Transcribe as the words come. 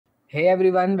Hey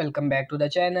everyone, welcome back to the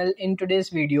channel. In today's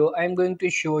video, I'm going to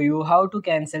show you how to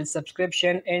cancel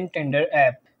subscription in Tinder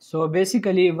app. So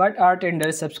basically, what are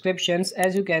Tinder subscriptions?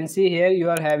 As you can see here, you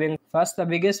are having first the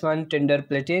biggest one, Tinder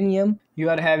Platinum.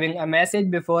 You are having a message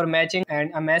before matching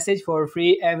and a message for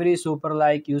free every super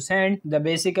like you send. The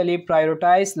basically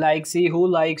prioritize like see who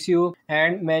likes you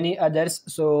and many others.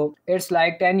 So it's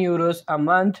like 10 euros a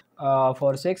month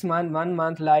for 6 months, 1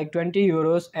 month like 20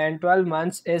 euros and 12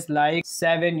 months is like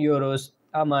 7 euros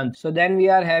a month. So then we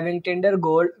are having Tinder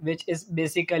Gold, which is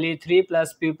basically 3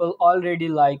 plus people already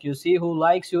like you, see who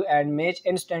likes you and match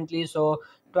instantly. So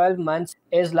 12 months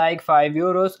is like 5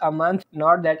 euros a month,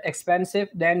 not that expensive.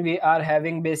 Then we are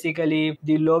having basically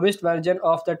the lowest version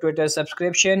of the Twitter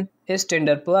subscription is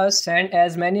Tinder Plus. Send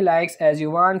as many likes as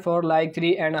you want for like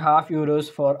 3.5 euros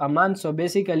for a month. So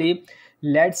basically,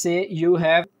 let's say you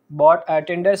have bought a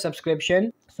Tinder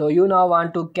subscription, so you now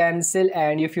want to cancel,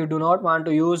 and if you do not want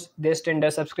to use this Tinder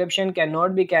subscription,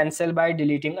 cannot be cancelled by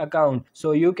deleting account.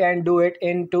 So you can do it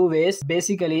in two ways.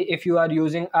 Basically, if you are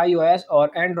using iOS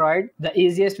or Android, the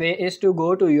easiest way is to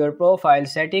go to your profile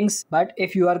settings. But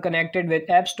if you are connected with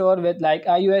App Store with like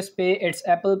iOS Pay, it's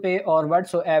Apple Pay or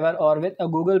whatsoever, or with a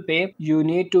Google Pay, you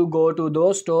need to go to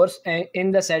those stores and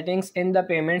in the settings in the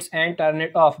payments and turn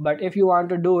it off. But if you want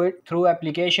to do it through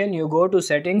application, you go to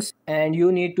settings and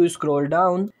you need to scroll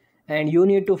down and you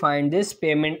need to find this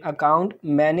payment account,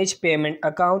 manage payment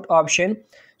account option.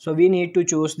 So we need to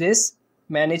choose this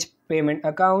manage payment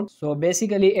account. So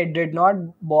basically it did not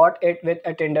bought it with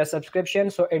a Tinder subscription,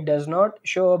 so it does not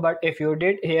show. But if you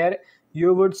did here,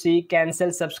 you would see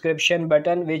cancel subscription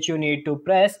button, which you need to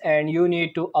press and you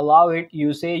need to allow it.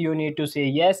 You need to say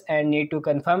yes and need to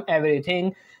confirm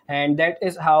everything, and that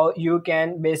is how you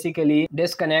can basically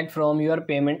disconnect from your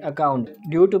payment account.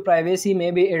 Due to privacy,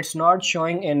 maybe it's not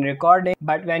showing in recording,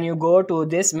 but when you go to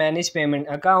this manage payment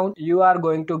account, you are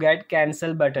going to get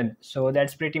cancel button. So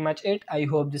that's pretty much it. I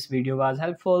hope this video was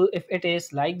helpful. If it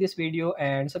is, like this video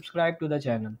and subscribe to the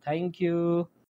channel. Thank you.